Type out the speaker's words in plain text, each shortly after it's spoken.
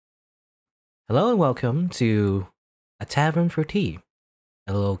Hello and welcome to A Tavern for Tea,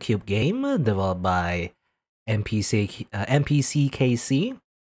 a little cube game developed by npckc,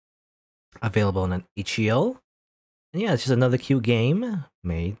 available on itch.io. And yeah, it's just another cute game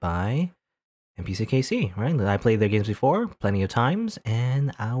made by npckc, right? I played their games before plenty of times,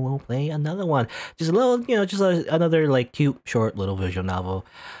 and I will play another one. Just a little, another like cute, short little visual novel,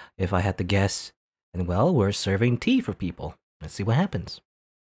 if I had to guess. And well, we're serving tea for people. Let's see what happens.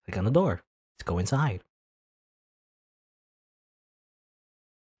 Click on the door. Let's go inside.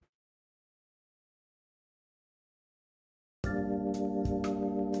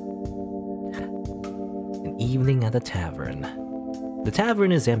 An evening at the tavern. The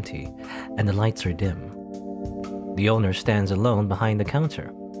tavern is empty, and the lights are dim. The owner stands alone behind the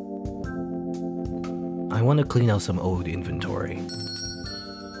counter. I want to clean out some old inventory.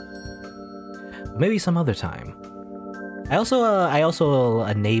 Maybe some other time. I also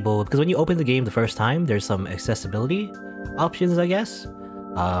enabled, because when you open the game the first time, there's some accessibility options, I guess.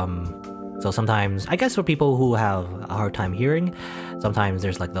 So sometimes, I guess for people who have a hard time hearing, sometimes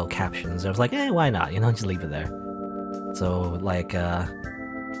there's like little captions. I was like, why not? Just leave it there. So like,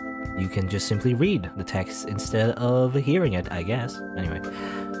 you can just simply read the text instead of hearing it, I guess. Anyway,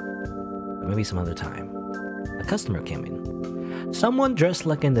 maybe some other time. A customer came in. Someone dressed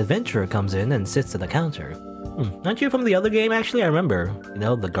like an adventurer comes in and sits at the counter. Aren't you from the other game, actually? I remember.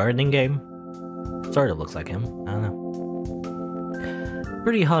 The gardening game? Sort of looks like him. I don't know.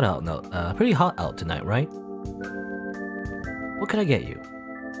 Pretty hot out tonight, right? What can I get you?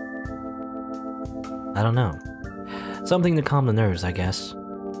 I don't know. Something to calm the nerves, I guess.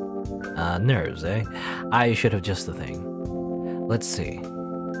 Nerves, eh? I should have just the thing. Let's see.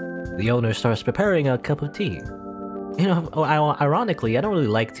 The owner starts preparing a cup of tea. Ironically, I don't really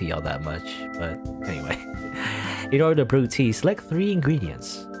like tea all that much, but anyway. In order to brew tea, select 3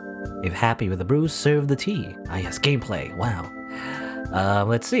 ingredients. If happy with the brew, serve the tea. Ah yes, gameplay, wow.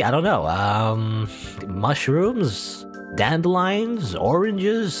 Let's see, I don't know. Mushrooms, dandelions,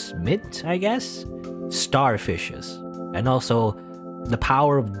 oranges, mint, I guess? Starfishes. And also, the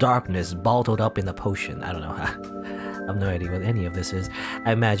power of darkness bottled up in a potion. I don't know. I have no idea what any of this is.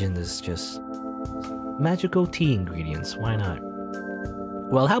 I imagine this is just magical tea ingredients, why not?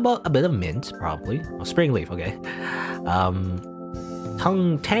 Well, how about a bit of mint, probably. Oh, spring leaf, okay.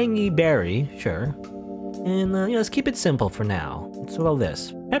 Tangy berry, sure. And, let's keep it simple for now. What's about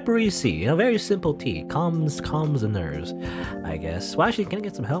this? Peppery sea, very simple tea. Calms the nerves, I guess. Well, actually, can I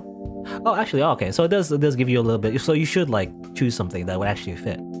get some help? Oh, actually, okay, so it does give you a little bit, so you should, like, choose something that would actually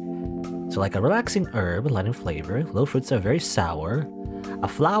fit. So, like, a relaxing herb, light in flavor, low fruits are very sour, a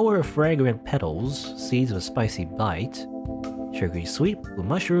flower of fragrant petals, seeds of a spicy bite, sugary sweet with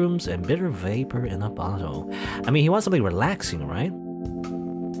mushrooms and bitter vapor in a bottle. I mean, he wants something relaxing, right?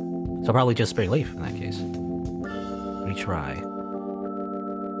 So probably just spring leaf in that case. Retry.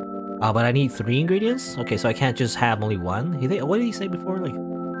 Oh, but I need 3 ingredients? Okay, so I can't just have only one? What did he say before? Like,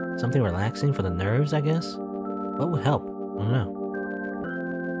 something relaxing for the nerves, I guess? What would help? I don't know.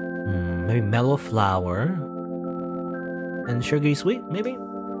 Maybe mellow flower. And sugary sweet, maybe?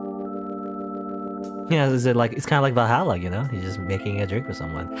 Yeah, it's kind of like Valhalla, You're just making a drink for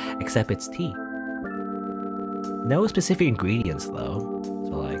someone. Except it's tea. No specific ingredients, though.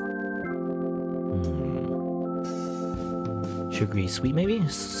 So, like... Sugary sweet, maybe?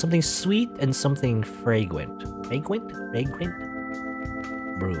 Something sweet and something fragrant. Fragrant?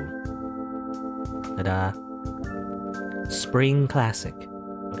 Brew. Ta-da. Spring classic.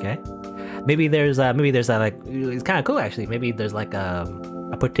 Okay? Maybe there's like... It's kind of cool, actually. Maybe there's, like, a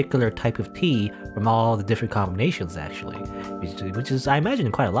particular type of tea from all the different combinations, actually, which is, I imagine,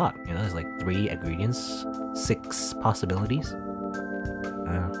 quite a lot. There's like 3 ingredients, 6 possibilities.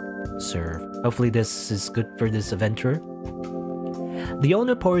 Serve. Hopefully this is good for this adventurer. The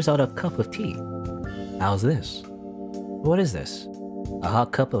owner pours out a cup of tea. How's this? What is this? A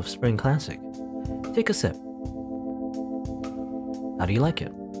hot cup of spring classic. Take a sip. How do you like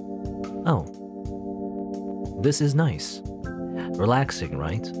it? Oh. This is nice. Relaxing,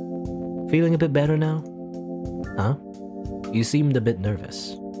 right? Feeling a bit better now? Huh? You seemed a bit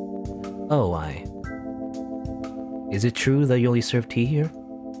nervous. Oh, Is it true that you only serve tea here?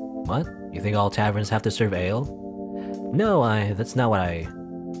 What? You think all taverns have to serve ale? No, that's not what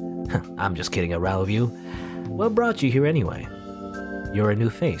I'm just kidding around with you. What brought you here anyway? You're a new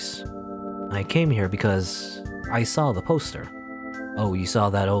face. I came here because I saw the poster. Oh, you saw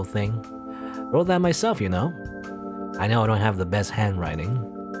that old thing? Wrote that myself, I know I don't have the best handwriting.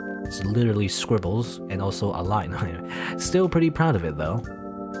 It's literally scribbles and also a line. Still pretty proud of it, though.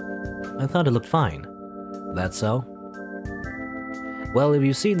 I thought it looked fine. That so? Well, if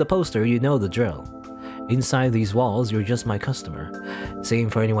you've seen the poster, you know the drill. Inside these walls, you're just my customer. Same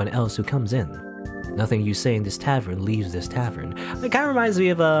for anyone else who comes in. Nothing you say in this tavern leaves this tavern. It kind of reminds me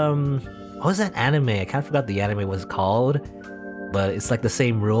of, what was that anime? I kind of forgot the anime was called. But it's like the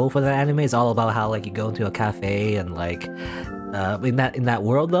same rule for that anime. It's all about how like you go into a cafe and like in that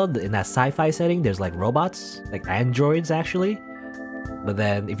world though, in that sci-fi setting, there's like robots, like androids actually. But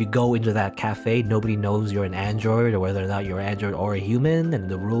then if you go into that cafe, nobody knows you're an android or whether or not you're an android or a human. And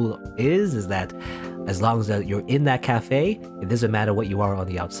the rule is that as long as you're in that cafe, it doesn't matter what you are on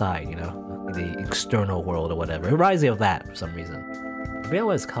the outside, you know, the external world or whatever. It reminds me of that for some reason. I forget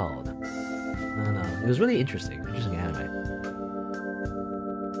what it's called. I don't know. It was really interesting anime.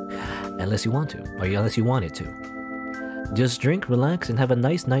 Unless you want to, or unless you wanted to. Just drink, relax, and have a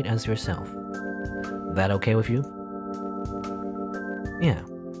nice night as yourself. That okay with you? Yeah.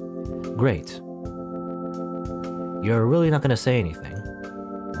 Great. You're really not gonna say anything.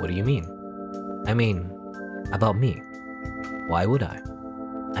 What do you mean? I mean, about me. Why would I?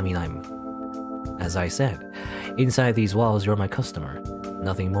 I mean, as I said, inside these walls you're my customer.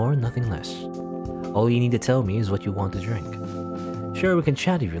 Nothing more, nothing less. All you need to tell me is what you want to drink. Sure, we can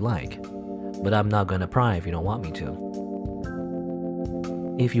chat if you like, but I'm not gonna pry if you don't want me to.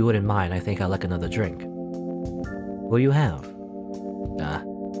 If you wouldn't mind, I think I'd like another drink. What do you have?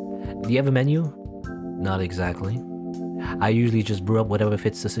 Do you have a menu? Not exactly. I usually just brew up whatever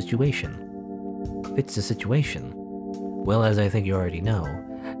fits the situation. Fits the situation? Well, as I think you already know,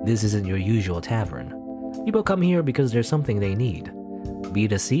 this isn't your usual tavern. People come here because there's something they need. Be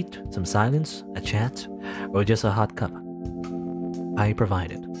it a seat, some silence, a chat, or just a hot cup. I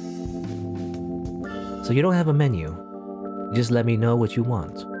provide it. So you don't have a menu. Just let me know what you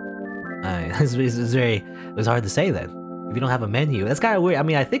want. It was hard to say then. If you don't have a menu, that's kind of weird. I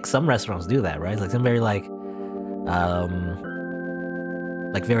mean, I think some restaurants do that, right? Like some very like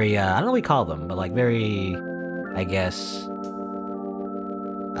very, I don't know what we call them, but like very, I guess,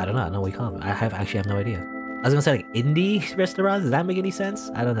 I don't know what we call them. I actually have no idea. I was gonna say like indie restaurants, does that make any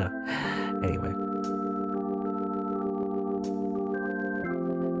sense? I don't know. Anyway.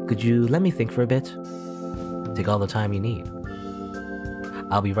 Could you let me think for a bit? Take all the time you need.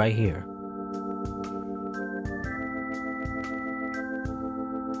 I'll be right here.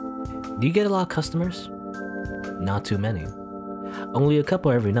 Do you get a lot of customers? Not too many. Only a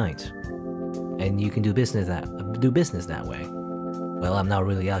couple every night. And you can do business that way. Well, I'm not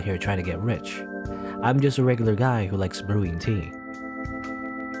really out here trying to get rich. I'm just a regular guy who likes brewing tea.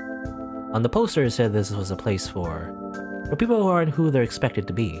 On the poster it said this was a place for people who aren't who they're expected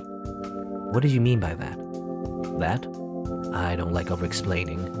to be. What did you mean by that? That? I don't like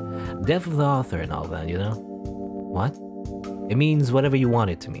over-explaining. Death of the author and all that, you know? What? It means whatever you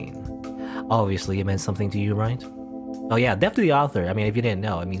want it to mean. Obviously, it meant something to you, right? Oh yeah, death to the author. I mean, if you didn't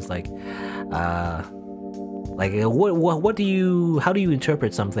know, it means like, what do you, how do you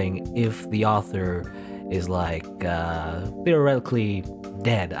interpret something if the author is like, theoretically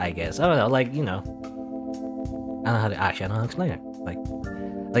dead, I guess. I don't know, like, you know. I don't know how to, actually, I don't know how to explain it.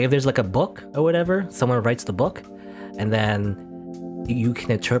 Like if there's like a book or whatever, someone writes the book, and then you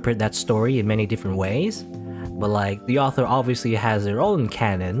can interpret that story in many different ways. But like, the author obviously has their own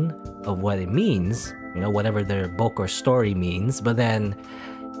canon of what it means, you know, whatever their book or story means. But then,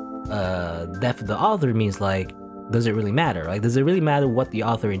 death of the author means like, does it really matter? Like, does it really matter what the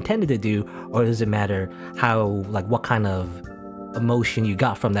author intended to do, or does it matter how, like, what kind of emotion you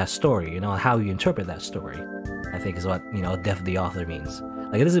got from that story? You know, how you interpret that story, I think is what, you know, death of the author means.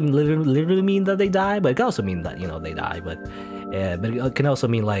 Like, it doesn't literally mean that they die, but it can also mean that, you know, they die. But it can also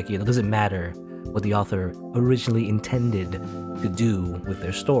mean like, you know, does it matter what the author originally intended to do with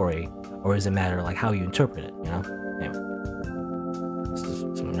their story, or does it matter like how you interpret it, you know? Anyway, it's just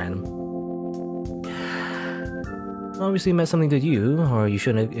something random. Obviously it meant something to you, or you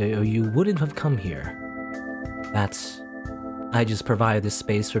shouldn't have, or you wouldn't have come here. I just provide this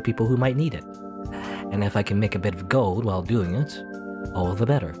space for people who might need it. And if I can make a bit of gold while doing it, all the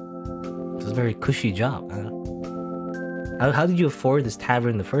better. It's a very cushy job. How did you afford this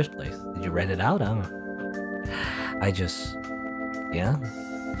tavern in the first place? Did you rent it out? I don't know. Yeah?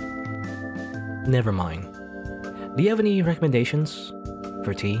 Never mind. Do you have any recommendations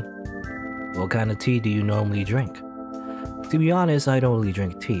for tea? What kind of tea do you normally drink? To be honest, I don't really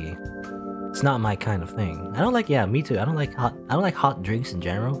drink tea. It's not my kind of thing. I don't like, yeah, me too. I don't like hot drinks in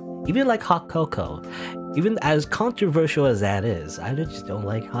general. Even like hot cocoa. Even as controversial as that is, I just don't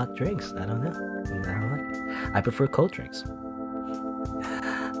like hot drinks. I don't know. I don't like it. I prefer cold drinks.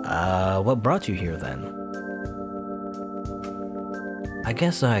 What brought you here then? I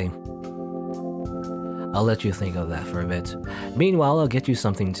guess I I'll let you think of that for a bit. Meanwhile, I'll get you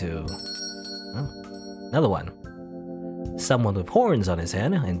something to... Oh, another one. Someone with horns on his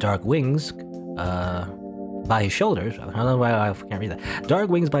head and dark wings, by his shoulders. I don't know why I can't read that. Dark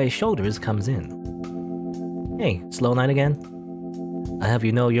wings by his shoulders comes in. Hey, slow night again? I have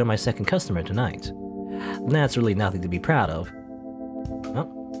you know you're my second customer tonight. That's really nothing to be proud of.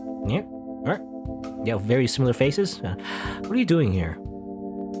 Oh, yeah, alright. You have very similar faces? What are you doing here?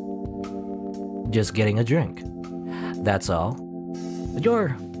 Just getting a drink. That's all. But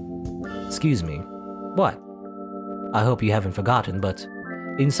you're... Excuse me. What? I hope you haven't forgotten, but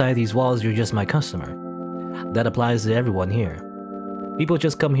inside these walls you're just my customer. That applies to everyone here. People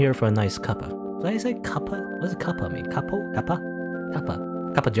just come here for a nice cuppa. Did I say cuppa? What does cuppa mean? Cuppa? Cuppa? Cuppa?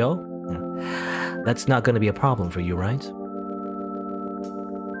 Cuppa Joe? Yeah. That's not gonna be a problem for you, right?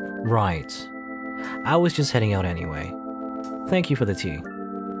 Right. I was just heading out anyway. Thank you for the tea.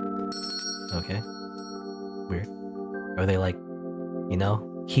 Okay. Weird. Are they like, you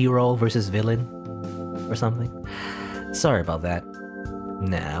know, hero versus villain? Or something? Sorry about that.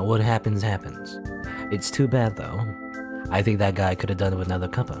 Nah, what happens, happens. It's too bad, though. I think that guy could have done it with another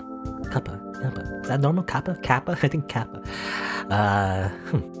cuppa. Cuppa. Is that normal? Kappa? Kappa? I think kappa.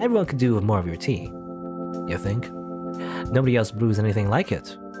 Everyone could do with more of your tea. You think? Nobody else brews anything like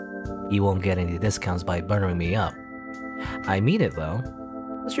it. You won't get any discounts by burning me up. I mean it, though.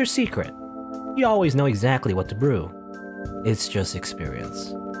 What's your secret? You always know exactly what to brew. It's just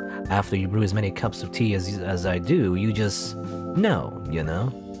experience. After you brew as many cups of tea as I do, you just know, you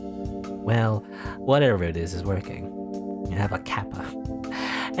know? Well, whatever it is working. You have a kappa.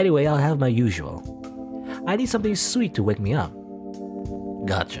 Anyway, I'll have my usual. I need something sweet to wake me up.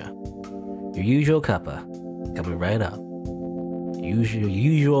 Gotcha. Your usual cuppa. Coming right up.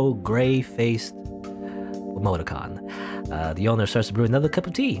 Usual gray-faced emoticon. The owner starts to brew another cup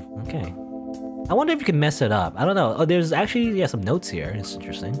of tea. Okay. I wonder if you can mess it up. I don't know. Oh, there's actually, yeah, some notes here. It's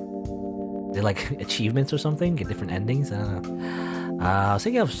interesting. They're like achievements or something? Get different endings? I don't know. I was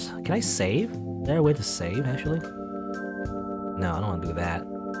thinking of... Can I save? Is there a way to save, actually? No, I don't want to do that.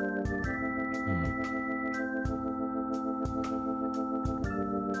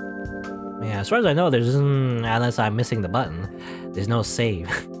 Yeah, as far as I know, there's... unless I'm missing the button, there's no save.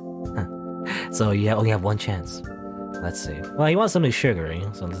 So you only have one chance. Let's see. Well, he wants something sugary.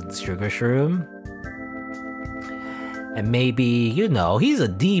 So sugar shroom. And maybe, you know, he's a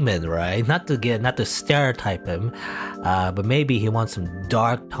demon, right? Not to stereotype him, but maybe he wants some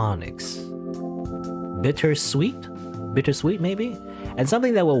dark tonics. Bittersweet, maybe? And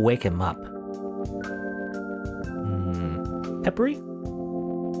something that will wake him up. Peppery?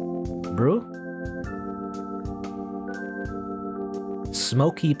 Brew?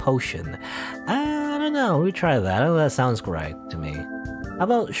 Smoky potion. I don't know, we try that. I don't know, that sounds great to me. How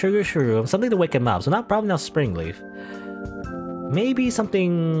about sugar shroom? Something to wake him up. So probably not spring leaf. Maybe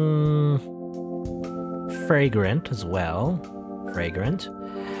something fragrant as well. Fragrant.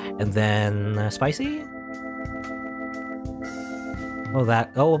 And then spicy? What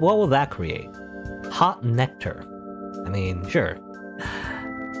will that create? Hot nectar. I mean, sure.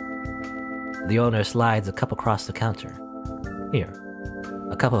 The owner slides a cup across the counter. Here.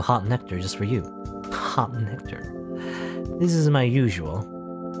 A cup of hot nectar just for you. Hot nectar. This is my usual.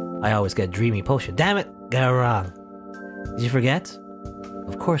 I always get dreamy potion. Damn it! Got it wrong. Did you forget?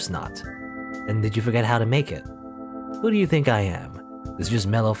 Of course not. Then did you forget how to make it? Who do you think I am? It's just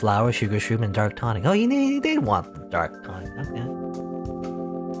mellow flour, sugar shroom, and dark tonic. Oh, he did want the dark tonic. Okay.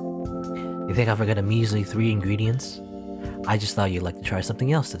 You think I forgot a measly 3 ingredients? I just thought you'd like to try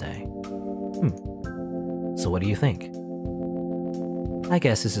something else today. So what do you think? I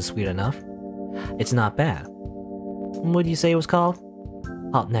guess this is sweet enough. It's not bad. What do you say it was called?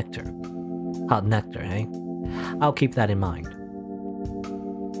 Hot nectar. Hot nectar, eh? I'll keep that in mind.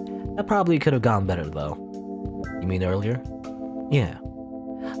 That probably could have gone better, though. You mean earlier? Yeah.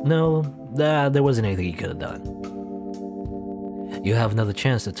 No, there wasn't anything you could have done. You have another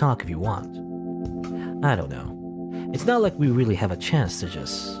chance to talk if you want. I don't know. It's not like we really have a chance to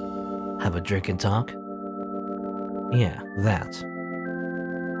just have a drink and talk. Yeah, that.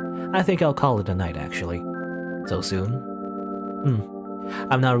 I think I'll call it a night, actually. So soon?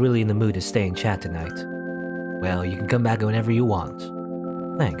 I'm not really in the mood to stay and chat tonight. Well, you can come back whenever you want.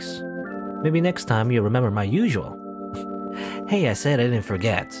 Thanks. Maybe next time you'll remember my usual. Hey, I said I didn't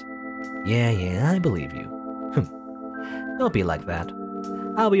forget. Yeah, I believe you. Don't be like that.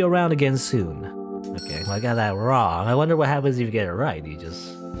 I'll be around again soon. Okay, well, I got that wrong. I wonder what happens if you get it right. You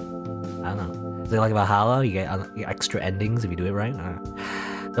just... I don't know. Is it like Valhalla? You get extra endings if you do it right?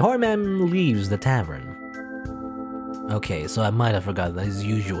 The Horseman leaves the tavern. Okay, so I might have forgotten his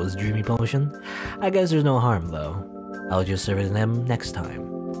usual dreamy potion. I guess there's no harm though. I'll just serve it to them next time.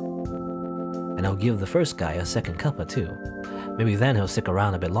 And I'll give the first guy a second cuppa too. Maybe then he'll stick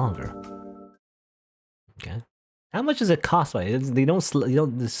around a bit longer. Okay. How much does it cost? They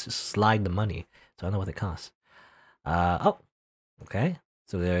don't just slide the money, so I don't know what it costs. Oh, okay.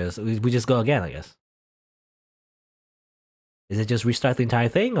 So we just go again, I guess. Is it just restart the entire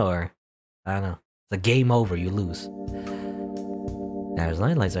thing, or I don't know? It's a game over. You lose. There's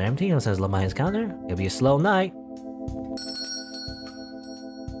lights are empty. It says Lamayan's counter. It'll be a slow night.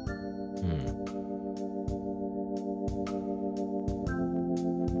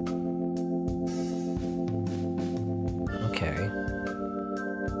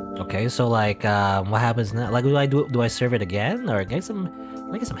 Okay, so like, what happens now? Like, do I serve it again, or can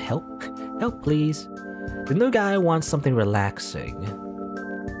I get some help? Help, please. The new guy wants something relaxing.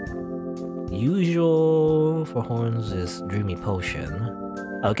 Usual for horns is dreamy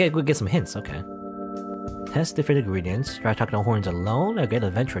potion. Okay, we'll get some hints. Okay. Test different ingredients. Try talking to horns alone, or get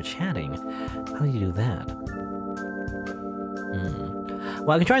adventure chatting. How do you do that?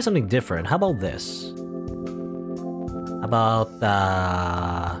 Well, I can try something different. How about this? How about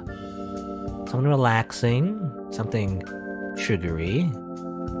something relaxing, something sugary,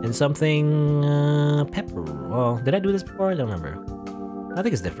 and something pepper. Well, did I do this before? I don't remember. I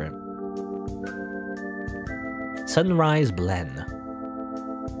think it's different. Sunrise blend.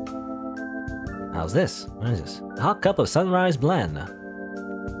 How's this? What is this? A hot cup of sunrise blend.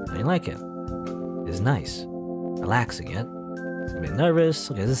 I like it. It's nice. Relaxing it. It's a bit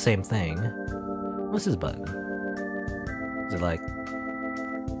nervous. Okay, it's the same thing. What's this button? Is it like...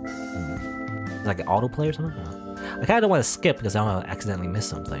 Is it like an autoplay or something? I kinda don't want to skip because I don't want to accidentally miss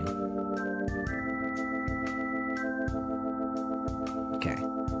something. Okay.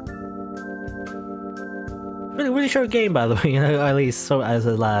 Really short game, by the way. At least so as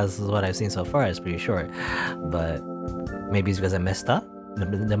what I've seen so far, it's pretty short. But maybe it's because I messed up.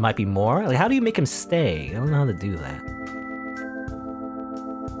 There might be more. Like, how do you make him stay? I don't know how to do that.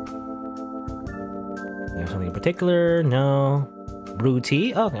 There's something in particular? No. Brew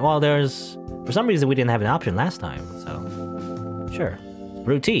tea? Oh, well, there's... For some reason, we didn't have an option last time, so... Sure.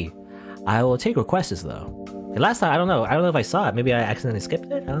 Brew tea. I will take requests, though. Last time, I don't know if I saw it. Maybe I accidentally skipped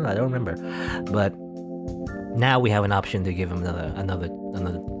it? I don't know, I don't remember. But... Now we have an option to give him another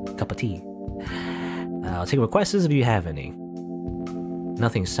cup of tea. I'll take requests if you have any.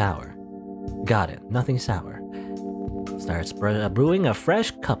 Nothing sour. Got it. Nothing sour. Starts brewing a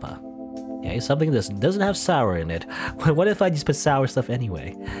fresh cuppa. Okay, something that doesn't have sour in it. What if I just put sour stuff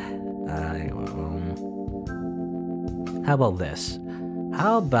anyway? How about this?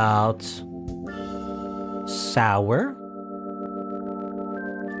 How about sour?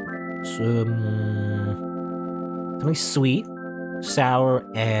 Something sweet, sour,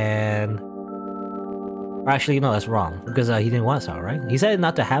 and... Or actually, no, that's wrong. Because he didn't want sour, right? He said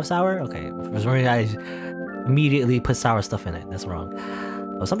not to have sour? Okay, for some reason I immediately put sour stuff in it. That's wrong.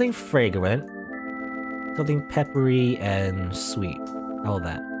 Well, something fragrant, something peppery and sweet. How about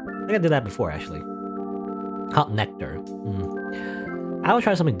that? I think I did that before, actually. Hot nectar. I will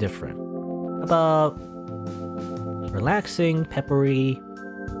try something different. How about relaxing, peppery,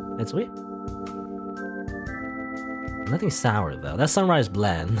 and sweet? Nothing sour though. That's sunrise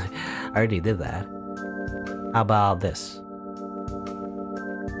blend. I already did that. How about this?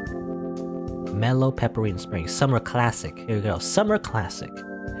 Mellow, peppery, and spring. Summer classic. Here we go. Summer classic.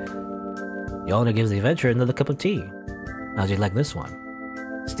 The owner gives the adventurer another cup of tea. How'd you like this one?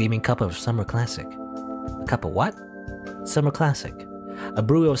 Steaming cup of summer classic. A cup of what? Summer classic. A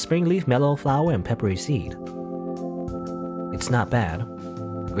brew of spring leaf, mellow flower, and peppery seed. It's not bad.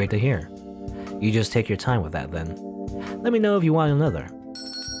 Great to hear. You just take your time with that then. Let me know if you want another.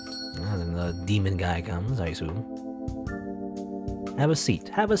 And the demon guy comes, I assume. Have a seat.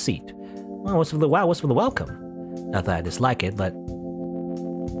 Have a seat. Oh, what's for the welcome? Not that I dislike it, but...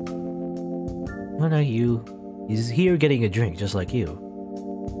 What are you? He's here getting a drink, just like you.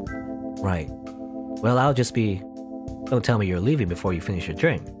 Right. Well, I'll just be... Don't tell me you're leaving before you finish your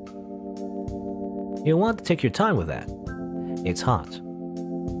drink. You'll want to take your time with that. It's hot.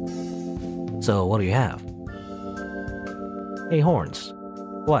 So, what do you have? Hey, Horns.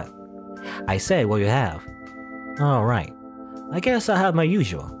 What? I said what you have. Alright. I guess I'll have my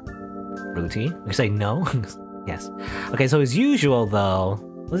usual. Brew tea? You say no? Yes. Okay, so his usual, though...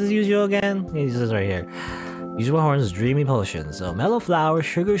 What's his usual again? He says right here. Usual Horns dreamy potion. So, mellow flower,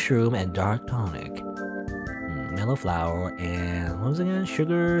 sugar shroom, and dark tonic. Mellow flower, and... What was it again?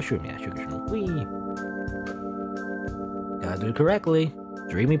 Sugar shroom. Yeah, sugar shroom. Whee! Gotta do it correctly.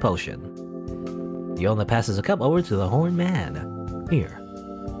 Dreamy potion. The owner passes a cup over to the horned man. Here,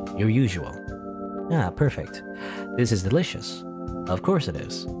 your usual. Ah, perfect. This is delicious. Of course it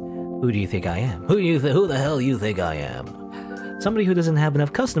is. Who do you think I am? Who the hell do you think I am? Somebody who doesn't have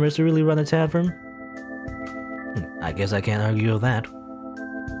enough customers to really run a tavern? I guess I can't argue with that.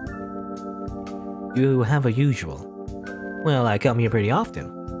 You have a usual. Well, I come here pretty often.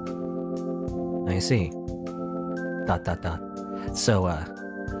 I see. ... So,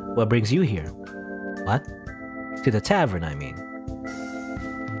 what brings you here? What? To the tavern, I mean.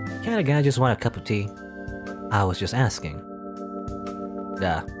 Can't a guy just want a cup of tea? I was just asking.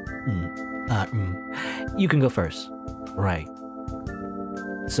 You can go first. Right.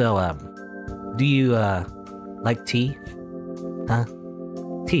 So, do you, like tea? Huh?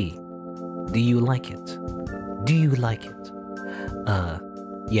 Tea. Do you like it? Do you like it?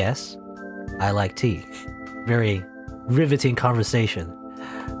 Yes. I like tea. Very riveting conversation.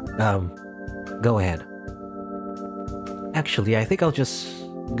 Go ahead. Actually, I think I'll just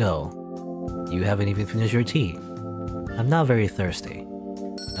go. You haven't even finished your tea. I'm not very thirsty.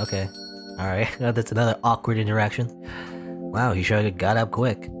 Okay. Alright, that's another awkward interaction. Wow, he sure got up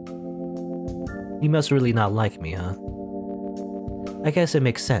quick. He must really not like me, huh? I guess it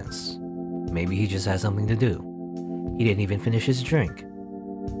makes sense. Maybe he just has something to do. He didn't even finish his drink.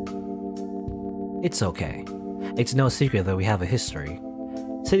 It's okay. It's no secret that we have a history.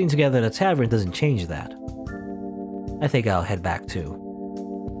 Sitting together at a tavern doesn't change that. I think I'll head back too.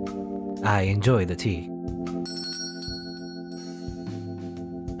 I enjoy the tea.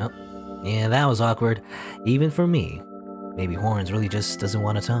 Oh, yeah, that was awkward. Even for me. Maybe Horns really just doesn't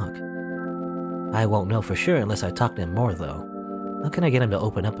want to talk. I won't know for sure unless I talk to him more though. How can I get him to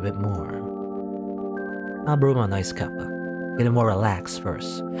open up a bit more? I'll brew him a nice cuppa. Get him more relaxed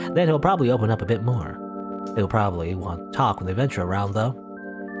first. Then he'll probably open up a bit more. He'll probably want to talk when they venture around though.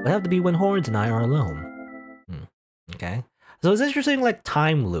 It'll have to be when Horns and I are alone. Okay. So it's interesting, like,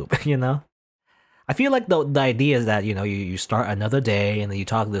 time loop, you know? I feel like the idea is that, you know, you start another day and then you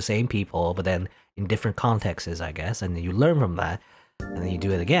talk to the same people, but then in different contexts, I guess, and then you learn from that, and then you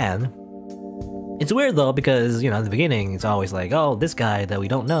do it again. It's weird though, because, you know, in the beginning, it's always like, oh, this guy that we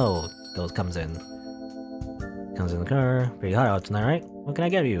don't know comes in. Comes in the car. Pretty hot out tonight, right? What can I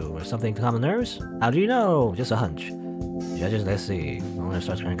get you? Or something to calm the nerves? How do you know? Just a hunch. Judges, let's see. I'm gonna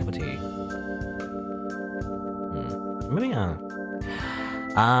start trying a cup of tea. Maybe,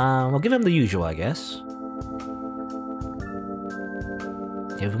 we'll give him the usual, I guess.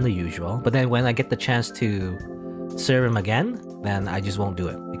 Give him the usual. But then when I get the chance to serve him again, then I just won't do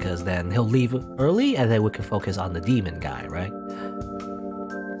it. Because then he'll leave early, and then we can focus on the demon guy, right?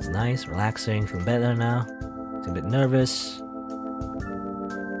 It's nice, relaxing, feeling better now. It's a bit nervous.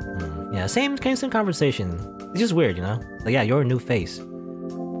 Yeah, same kind of conversation. It's just weird, you know? Like, yeah, you're a new face.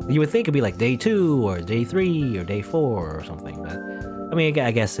 You would think it'd be like day 2 or day 3 or day 4 or something, but I mean,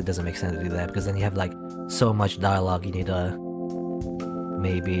 I guess it doesn't make sense to do that because then you have like so much dialogue you need to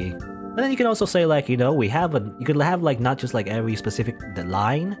maybe. But then you can also say like, you know, you could have like not just like every specific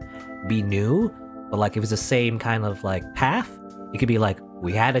line be new, but like if it's the same kind of like path, it could be like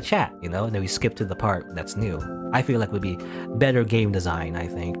we had a chat, you know, and then we skip to the part that's new. I feel like would be better game design, I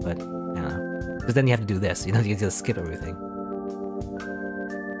think, but yeah, because then you have to do this, you know, you just skip everything.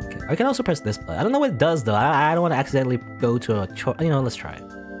 I can also press this button. I don't know what it does though. I don't want to accidentally go to a choice. You know, let's try it.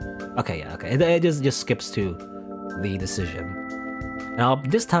 Okay, yeah, okay. It just skips to the decision. Now,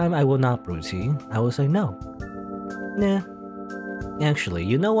 this time I will not brew tea. I will say no. Nah. Actually,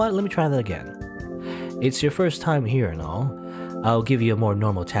 you know what? Let me try that again. It's your first time here and all. I'll give you a more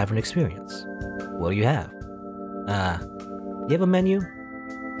normal tavern experience. What do you have? You have a menu?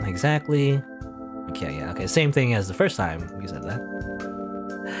 Exactly. Okay, yeah, okay. Same thing as the first time you said that.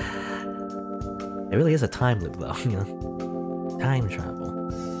 It really is a time loop though, you know? Time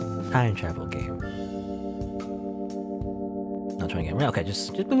travel. Time travel game. Not trying to get... Okay,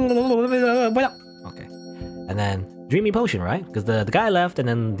 just... Okay. And then, Dreamy Potion, right? Because the guy left and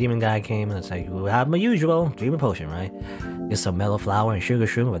then the demon guy came and it's like, we have my usual Dreamy Potion, right? Just some mellow flower and sugar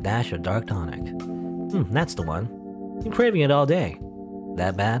shroom with a dash of dark tonic. That's the one. Been craving it all day.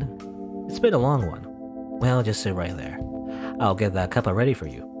 That bad? It's been a long one. Well, just sit right there. I'll get that cuppa ready for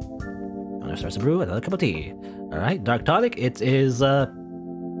you. Starts to brew another cup of tea. Alright, dark tonic. It is what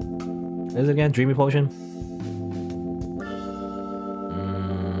is it again? Dreamy potion.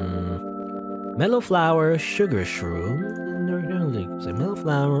 Mellow flower, sugar shroom. Say mellow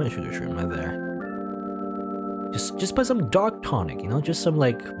flower and sugar shroom right there. Just put some dark tonic, you know, just some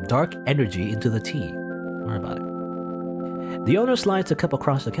like dark energy into the tea. Don't worry about it. The owner slides a cup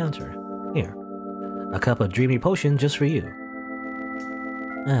across the counter. Here, a cup of dreamy potion just for you.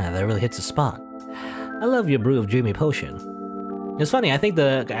 That really hits the spot. I love your brew of dreamy potion. It's funny, I think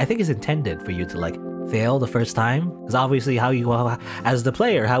it's intended for you to like fail the first time, because obviously as the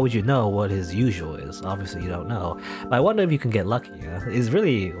player, how would you know what his usual is? Obviously you don't know, but I wonder if you can get lucky. It's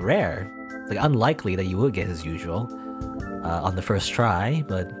really rare. It's like unlikely that you would get his usual on the first try,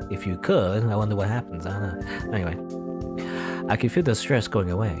 but if you could, I wonder what happens. I don't know. Anyway, I can feel the stress going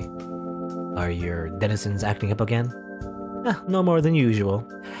away. Are your denizens acting up again? No more than usual.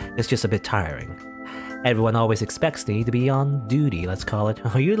 It's just a bit tiring. Everyone always expects me to be on duty, let's call it.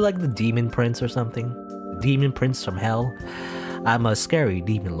 Are you like the demon prince or something? The demon prince from hell? I'm a scary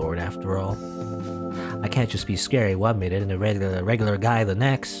demon lord after all. I can't just be scary one minute and a regular guy the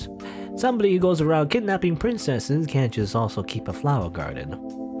next. Somebody who goes around kidnapping princesses can't just also keep a flower garden.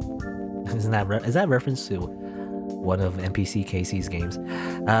 Is that reference to one of npckc's games?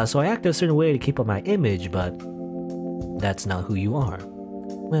 So I act a certain way to keep up my image, but that's not who you are.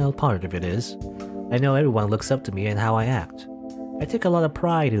 Well, part of it is. I know everyone looks up to me and how I act. I take a lot of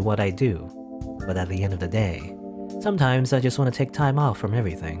pride in what I do, but at the end of the day, sometimes I just want to take time off from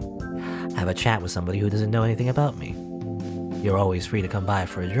everything. Have a chat with somebody who doesn't know anything about me. You're always free to come by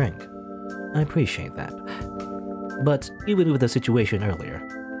for a drink. I appreciate that. But even with the situation earlier,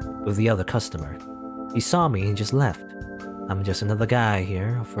 with the other customer, he saw me and just left. I'm just another guy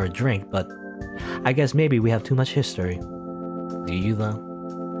here for a drink, but I guess maybe we have too much history. Do you though?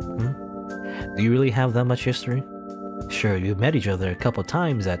 Do you really have that much history? Sure, you've met each other a couple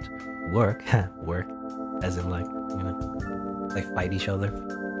times at work. Work. As in like, you know, like fight each other.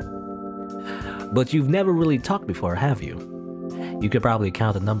 But you've never really talked before, have you? You could probably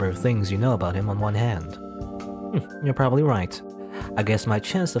count the number of things you know about him on one hand. You're probably right. I guess my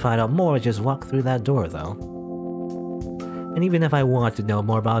chance to find out more is just walk through that door though. And even if I want to know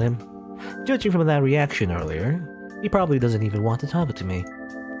more about him, judging from that reaction earlier, he probably doesn't even want to talk to me.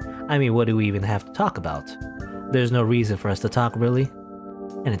 I mean, what do we even have to talk about? There's no reason for us to talk, really.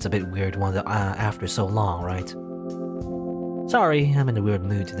 And it's a bit weird after so long, right? Sorry, I'm in a weird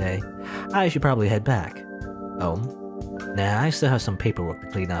mood today. I should probably head back. Oh? Nah, I still have some paperwork to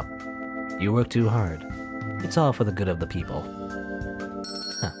clean up. You work too hard. It's all for the good of the people.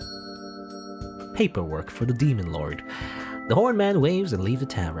 Paperwork for the Demon Lord. The Horn Man waves and leaves the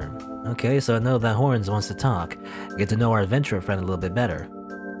tavern. Okay, so I know that Horns wants to talk. Get to know our adventurer friend a little bit better.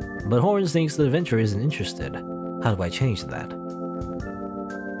 But Horns thinks the adventurer isn't interested. How do I change that?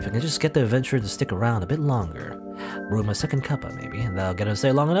 If I can just get the adventurer to stick around a bit longer. Brew him a second cuppa, maybe, and that'll get him to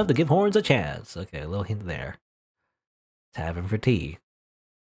stay long enough to give Horns a chance. Okay, a little hint there. Tavern for tea.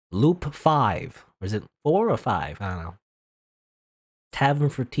 Loop 5. Or is it 4 or 5? I don't know. Tavern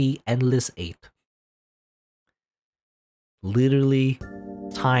for tea, endless 8. Literally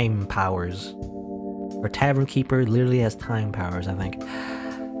time powers. Our tavern keeper literally has time powers, I think.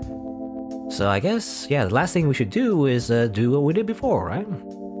 So I guess, yeah, the last thing we should do is do what we did before, right?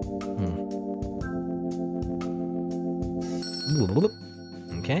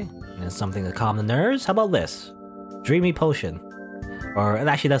 Okay, and something to calm the nerves. How about this? Dreamy potion. Or,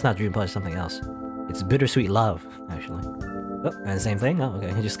 actually that's not dreamy potion, something else. It's bittersweet love, actually. Oh, and the same thing? Oh,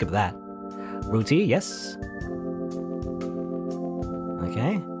 okay, just skip that. Brew tea, yes.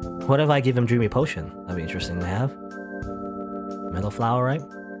 Okay. What if I give him dreamy potion? That'd be interesting to have. Metal flower, right?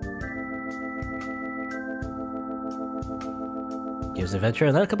 Gives the adventurer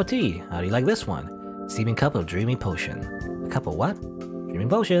another cup of tea. How do you like this one? Steaming cup of dreamy potion. A cup of what? Dreamy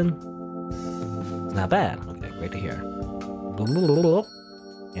potion. It's not bad. Okay, great to hear.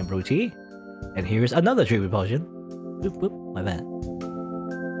 And brew tea. And here's another dreamy potion. Whoop whoop, my bad.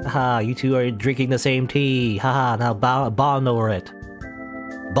 Haha, you two are drinking the same tea. Haha, now bond over it.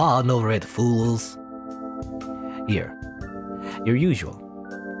 Bond over it, fools. Here. Your usual.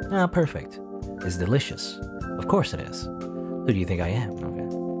 Ah, perfect. It's delicious. Of course it is. Who do you think I am? Okay,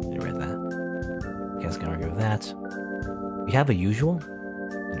 I read that. Can't gonna argue with that. We have a usual?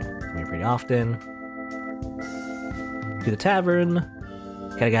 Yeah, come here pretty often. To the tavern.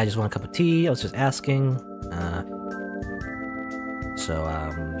 Got a guy just want a cup of tea. I was just asking.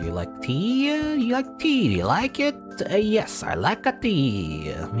 Do you like tea? You like tea? Do you like it? Yes, I like a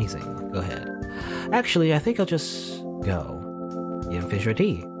tea. Amazing. Go ahead. Actually, I think I'll just go. You haven't finished your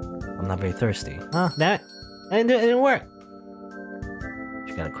tea. I'm not very thirsty. Oh, damn it. It didn't work.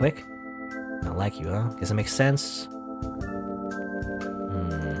 You got it quick? I don't like you, huh? Guess it makes sense.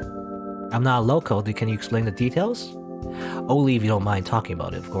 I'm not a local. Can you explain the details? Only if you don't mind talking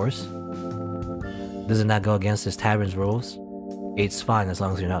about it, of course. Doesn't that go against this tavern's rules? It's fine as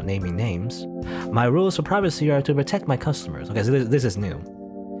long as you're not naming names. My rules for privacy are to protect my customers. Okay, so this is new.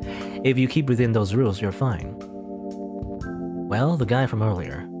 If you keep within those rules, you're fine. Well, the guy from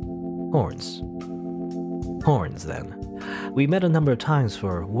earlier. Horns. Horns, then. We met a number of times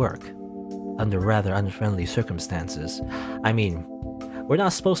for work, under rather unfriendly circumstances. I mean, we're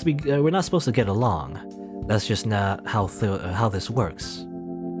not supposed to get along. That's just not how this works.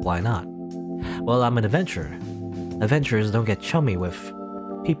 Why not? Well, I'm an adventurer. Adventurers don't get chummy with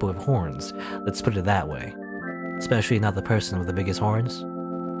people with horns. Let's put it that way. Especially not the person with the biggest horns.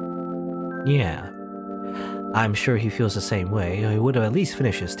 Yeah. I'm sure he feels the same way, or he would have at least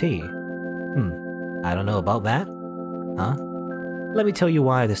finished his tea. I don't know about that. Huh? Let me tell you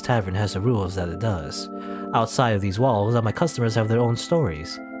why this tavern has the rules that it does. Outside of these walls, my customers have their own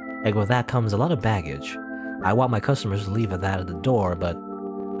stories, and with that comes a lot of baggage. I want my customers to leave that at the door, but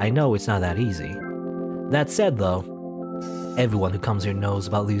I know it's not that easy. That said though, everyone who comes here knows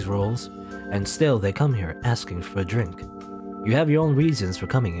about these rules, and still they come here asking for a drink. You have your own reasons for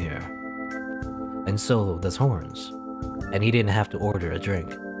coming here. And so does Horns. And he didn't have to order a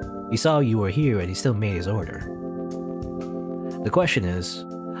drink. He saw you were here and he still made his order. The question is,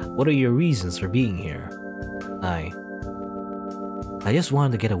 what are your reasons for being here? I just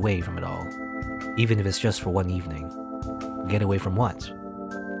wanted to get away from it all. Even if it's just for one evening. Get away from what?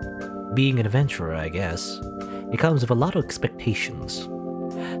 Being an adventurer, I guess. It comes with a lot of expectations.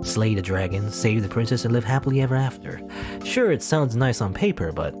 Slay the dragon, save the princess, and live happily ever after. Sure, it sounds nice on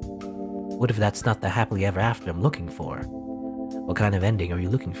paper, but what if that's not the happily ever after I'm looking for? What kind of ending are you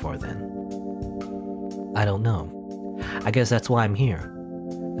looking for then? I don't know. I guess that's why I'm here.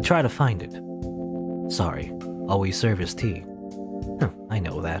 To try to find it. Sorry, always serve his tea. I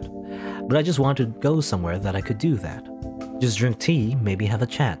know that. But I just wanted to go somewhere that I could do that. Just drink tea, maybe have a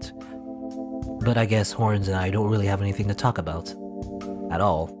chat. But I guess Horns and I don't really have anything to talk about. At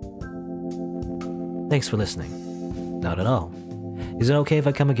all. Thanks for listening. Not at all. Is it okay if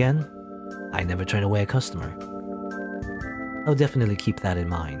I come again? I never turn away a customer. I'll definitely keep that in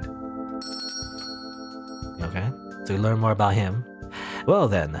mind. Okay, so we learn more about him. Well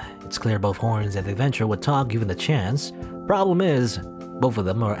then, it's clear both Horns and the adventurer would talk given the chance. Problem is, both of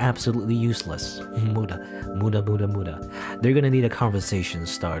them are absolutely useless. Muda. They're gonna need a conversation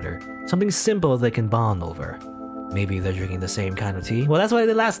starter. Something simple they can bond over. Maybe they're drinking the same kind of tea. Well, that's what I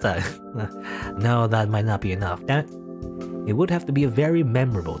did last time. No, that might not be enough. Damn it. It would have to be a very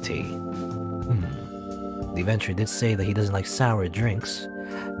memorable tea. The adventurer did say that he doesn't like sour drinks.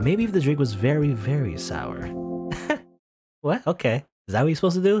 Maybe if the drink was very, very sour. What? Okay. Is that what you're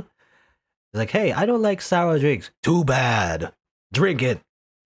supposed to do? It's like, hey, I don't like sour drinks. Too bad. Drink it.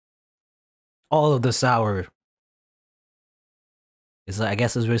 All of the sour. I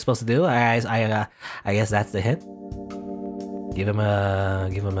guess that's what we're supposed to do. I guess that's the hint. Give him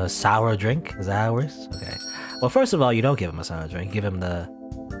a sour drink. Is that how it works? Okay. Well, first of all, you don't give him a sour drink. Give him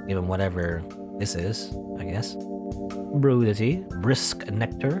whatever this is, I guess. Brew the tea. Brisk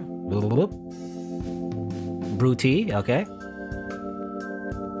nectar. Brew tea, okay.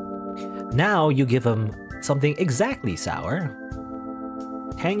 Now you give him something exactly sour.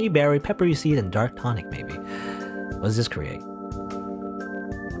 Tangy berry, peppery seed, and dark tonic, maybe. What does this create?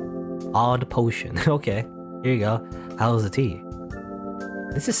 Odd potion. Okay, here you go. How's the tea?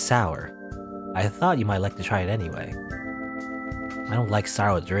 This is sour. I thought you might like to try it anyway. I don't like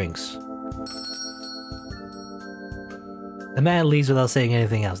sour drinks. The man leaves without saying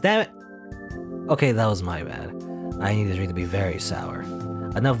anything else. Damn it! Okay, that was my bad. I need the drink to be very sour.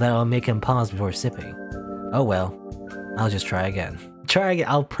 Enough that I'll make him pause before sipping. Oh well. I'll just try again. Try again.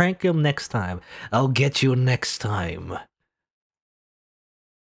 I'll prank him next time. I'll get you next time.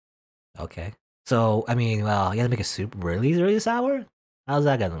 Okay. So, I mean, well, you gotta make a soup really sour? How's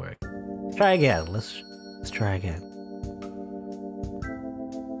that gonna work? Try again. Let's try again.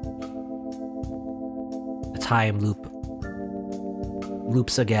 The time loop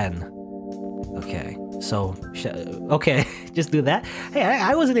loops again. Okay. So, okay, just do that. Hey,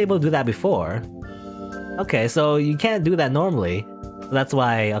 I wasn't able to do that before. Okay, so you can't do that normally. So that's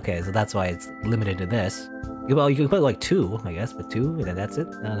why, okay, so that's why it's limited to this. Well, you can put like 2, I guess, but 2, and then that's it.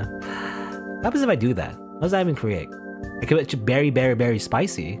 I don't know. What happens if I do that? What does that even create? I could put berry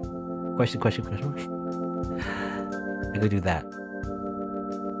spicy. Question. I could do that.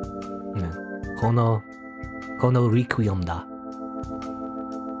 Kono requiem da.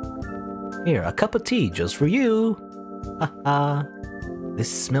 Here, a cup of tea just for you. Haha.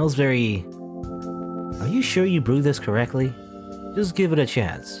 This smells very... Are you sure you brewed this correctly? Just give it a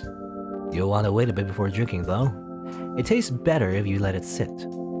chance. You'll want to wait a bit before drinking though. It tastes better if you let it sit.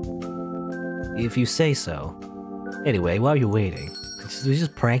 If you say so. Anyway, while you're waiting, we're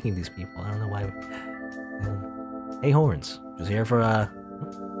just pranking these people. I don't know why. Hey Horns, just here for a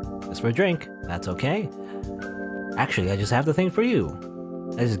drink. That's okay. Actually, I just have the thing for you.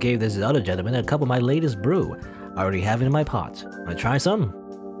 I just gave this other gentleman a cup of my latest brew. I already have it in my pot. Wanna try some?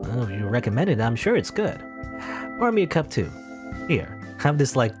 Well, if you recommend it, I'm sure it's good. Pour me a cup too. Here, have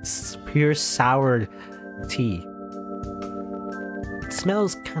this like pure sour tea. It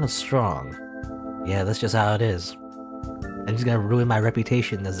smells kind of strong. Yeah, that's just how it is. I'm just gonna ruin my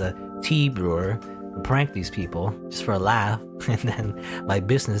reputation as a tea brewer and prank these people just for a laugh, and then my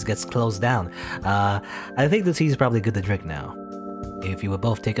business gets closed down. I think the tea is probably good to drink now. If you would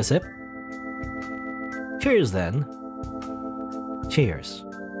both take a sip. Cheers then. Cheers.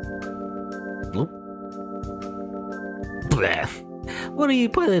 Bloop. Bleh. What are you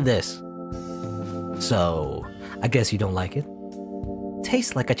putting in this? So, I guess you don't like it?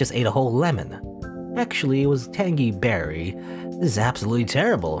 Tastes like I just ate a whole lemon. Actually, it was tangy berry. This is absolutely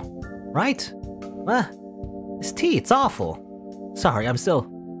terrible. Right? It's tea, it's awful. Sorry, I'm still...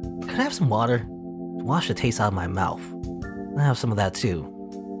 Could I have some water? To wash the taste out of my mouth. I'll have some of that too.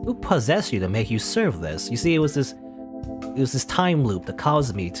 Who possessed you to make you serve this? You see, it was this time loop that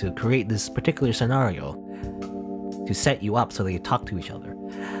caused me to create this particular scenario. To set you up so that you talk to each other.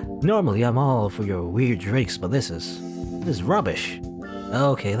 Normally, I'm all for your weird drinks, but this is rubbish.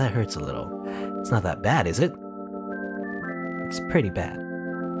 Okay, that hurts a little. It's not that bad, is it? It's pretty bad.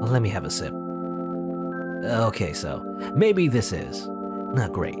 Well, let me have a sip. Okay, so maybe this is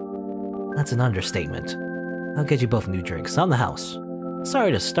not great. That's an understatement. I'll get you both new drinks on the house.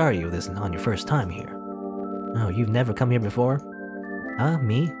 Sorry to start you with this on your first time here. Oh, you've never come here before? Huh,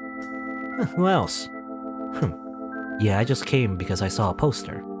 me? Who else? Yeah, I just came because I saw a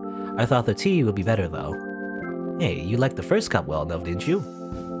poster. I thought the tea would be better though. Hey, you liked the first cup well enough, didn't you?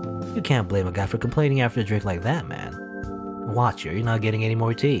 You can't blame a guy for complaining after a drink like that, man. Watch you're not getting any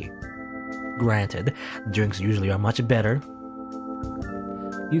more tea. Granted, drinks usually are much better.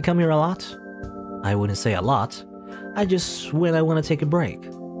 You come here a lot? I wouldn't say a lot. I just when I want to take a break.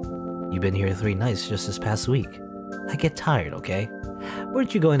 You've been here 3 nights just this past week. I get tired, okay?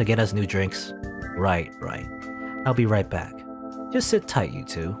 Weren't you going to get us new drinks? Right. I'll be right back. Just sit tight, you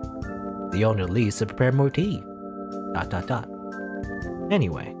two. The owner leaves to prepare more tea. ...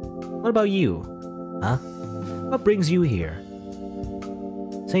 Anyway, what about you? Huh? What brings you here?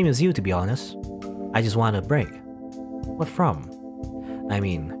 Same as you, to be honest. I just want a break. What from? I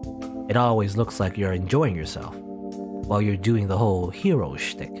mean, it always looks like you're enjoying yourself while you're doing the whole hero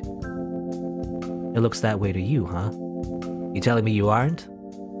shtick. It looks that way to you, huh? You telling me you aren't?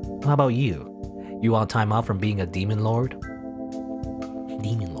 How about you? You want time off from being a demon lord?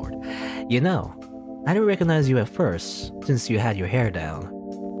 Demon lord. You know, I didn't recognize you at first, since you had your hair down.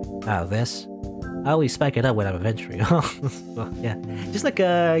 This? I always spike it up when I'm adventuring. Well, yeah. Just like,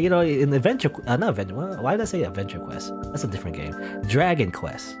 you know, in Adventure... not Adventure... Why did I say Adventure Quest? That's a different game. Dragon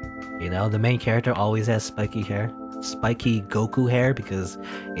Quest. You know, the main character always has spiky hair. Spiky Goku hair, because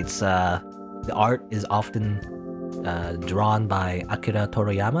it's, the art is often, drawn by Akira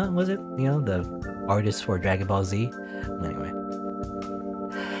Toriyama, was it? You know, the artist for Dragon Ball Z? Anyway.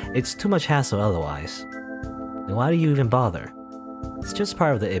 It's too much hassle otherwise. Then why do you even bother? It's just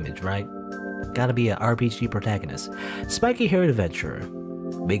part of the image, right? Gotta be a RPG protagonist. Spiky haired adventurer.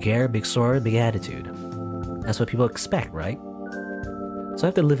 Big hair, big sword, big attitude. That's what people expect, right? So I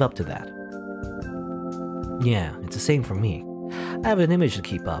have to live up to that. Yeah, it's the same for me. I have an image to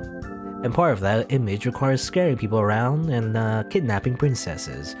keep up. And part of that image requires scaring people around and kidnapping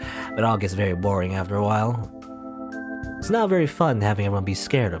princesses. But it all gets very boring after a while. It's not very fun having everyone be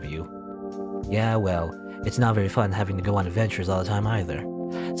scared of you. Yeah, well, it's not very fun having to go on adventures all the time either.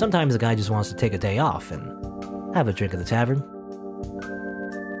 Sometimes a guy just wants to take a day off and have a drink at the tavern.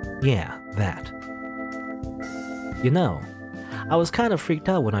 Yeah, that. You know, I was kind of freaked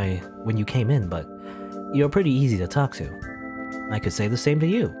out when you came in, but you're pretty easy to talk to. I could say the same to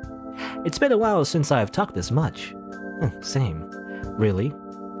you. It's been a while since I've talked this much. Same. Really?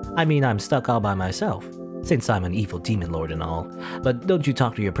 I mean, I'm stuck all by myself, since I'm an evil demon lord and all. But don't you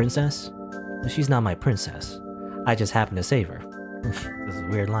talk to your princess? She's not my princess. I just happen to save her. This is a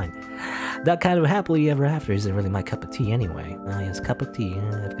weird line. That kind of happily ever after isn't really my cup of tea anyway. Yes, cup of tea,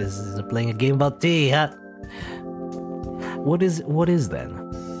 because I'm playing a game about tea, huh? What is then?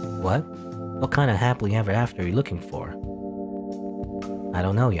 What? What kind of happily ever after are you looking for? I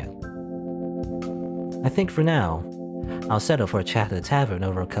don't know yet. I think for now, I'll settle for a chat at the tavern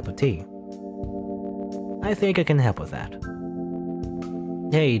over a cup of tea. I think I can help with that.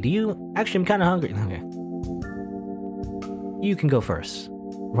 Hey, do you... Actually, I'm kinda hungry. Okay. You can go first.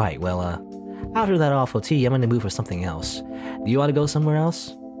 Right, well, after that awful tea, I'm gonna move for something else. Do you want to go somewhere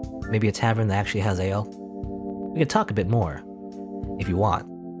else? Maybe a tavern that actually has ale? We could talk a bit more, if you want.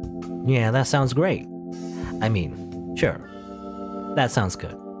 Yeah, that sounds great. I mean, sure. That sounds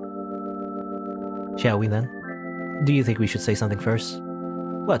good. Shall we then? Do you think we should say something first?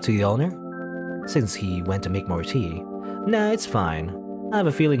 What, to the owner? Since he went to make more tea. Nah, it's fine. I have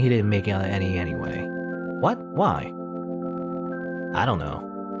a feeling he didn't make any anyway. What? Why? I don't know.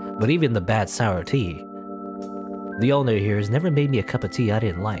 But even the bad sour tea, the owner here has never made me a cup of tea I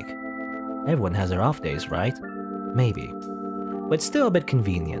didn't like. Everyone has their off days, right? Maybe. But still a bit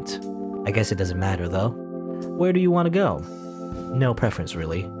convenient. I guess it doesn't matter though. Where do you want to go? No preference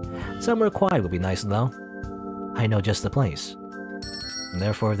really. Somewhere quiet would be nice though. I know just the place. And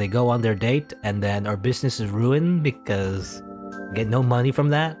therefore if they go on their date and then our business is ruined because we get no money from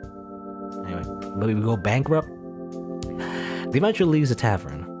that. Anyway, maybe we go bankrupt. They eventually leaves the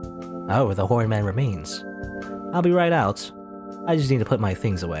tavern. However, the horn man remains. I'll be right out. I just need to put my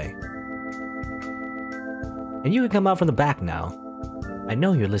things away. And you can come out from the back now. I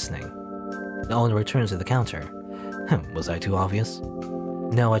know you're listening. The owner returns to the counter. Was I too obvious?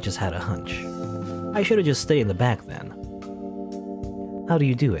 No, I just had a hunch. I should have just stayed in the back then. How do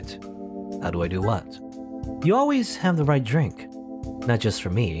you do it? How do I do what? You always have the right drink. Not just for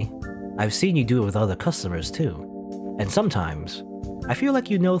me. I've seen you do it with other customers too. And sometimes, I feel like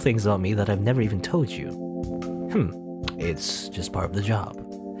you know things about me that I've never even told you. It's just part of the job.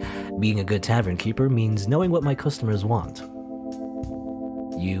 Being a good tavern keeper means knowing what my customers want.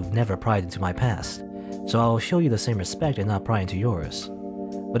 You've never pried into my past, so I'll show you the same respect and not pry into yours.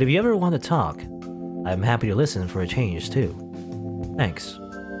 But if you ever want to talk, I'm happy to listen for a change too. Thanks.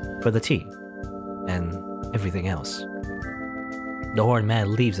 For the tea. And everything else. The horn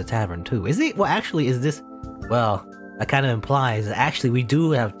man leaves the tavern too. Is he? Well, actually, is this... Well, that kind of implies that actually we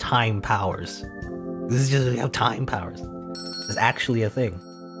do have time powers. This is just we have time powers. It's actually a thing.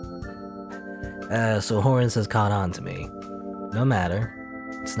 So Horns has caught on to me. No matter.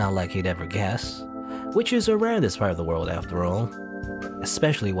 It's not like he'd ever guess. Witches are rare in this part of the world after all.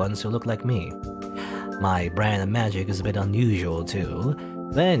 Especially ones who look like me. My brand of magic is a bit unusual too.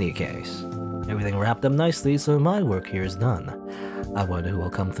 But in any case, everything wrapped up nicely so my work here is done. I wonder who will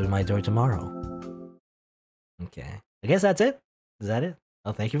come through my door tomorrow. Okay. I guess that's it? Is that it?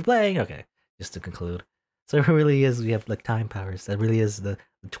 Oh, thank you for playing. Okay. Just to conclude. So it really is, we have like time powers. That really is the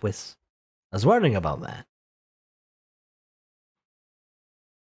twist. I was wondering about that.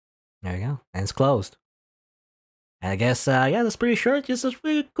 There you go. And it's closed. And I guess, yeah, that's pretty short. Just a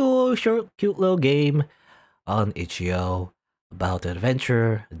pretty cool, short, cute little game on Itch.io about the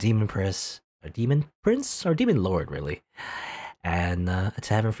adventure, a demon prince, or demon lord, really. And a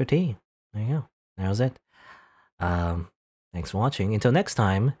tavern for tea. There you go. That was it. Thanks for watching. Until next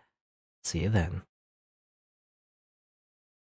time, see you then.